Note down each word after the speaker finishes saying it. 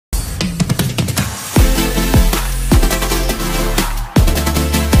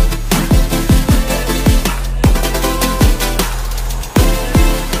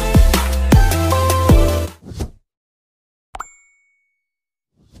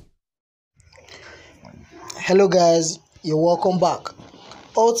Hello guys, you're welcome back.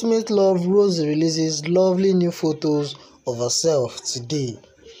 Ultimate Love Rosie releases lovely new photos of herself today.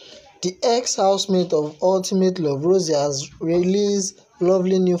 The ex-housemate of Ultimate Love Rosie has released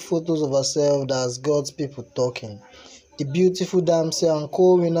lovely new photos of herself that has got people talking. The beautiful damsel and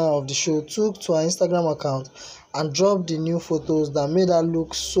co-winner of the show took to her Instagram account and dropped the new photos that made her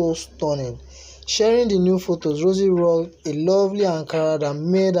look so stunning. Sharing the new photos, Rosie rocked a lovely ankara that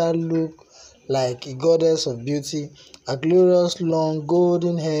made her look like a goddess of beauty. Her glorious long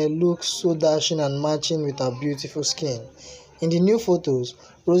golden hair looks so dashing and matching with her beautiful skin. In the new photos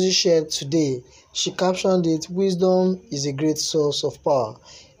Rosie shared today, she captioned it, "Wisdom is a great source of power.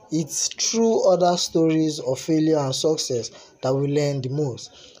 It's through other stories of failure and success that we learn the most.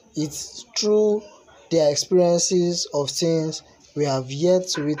 It's through their experiences of things we have yet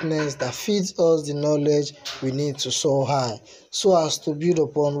to witness that feeds us the knowledge we need to soar high, so as to build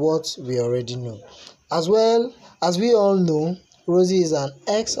upon what we already know." As well as we all know, Rosie is an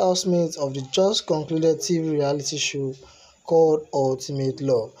ex-housemate of the just concluded TV reality show called Ultimate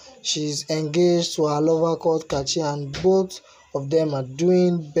Love. She is engaged to her lover called Kachi, and both of them are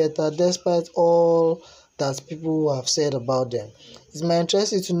doing better despite all that people have said about them. It's my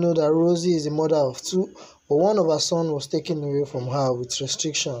interest to know that Rosie is a mother of two, but one of her sons was taken away from her with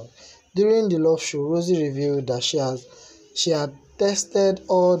restrictions. During the love show, Rosie revealed that she had tested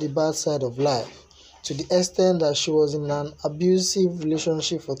all the bad side of life, to the extent that she was in an abusive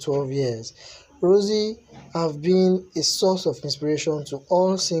relationship for 12 years. Rosie has been a source of inspiration to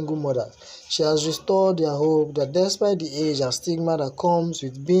all single mothers. She has restored their hope that despite the age and stigma that comes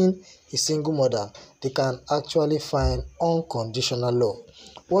with being a single mother, they can actually find unconditional love.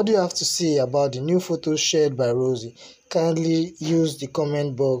 What do you have to say about the new photos shared by Rosie? Kindly use the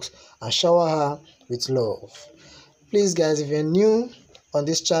comment box and shower her with love. Please guys, if you're new on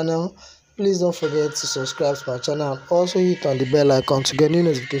this channel, please don't forget to subscribe to my channel and also hit on the bell icon to get new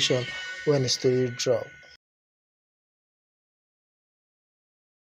notification when a story drops.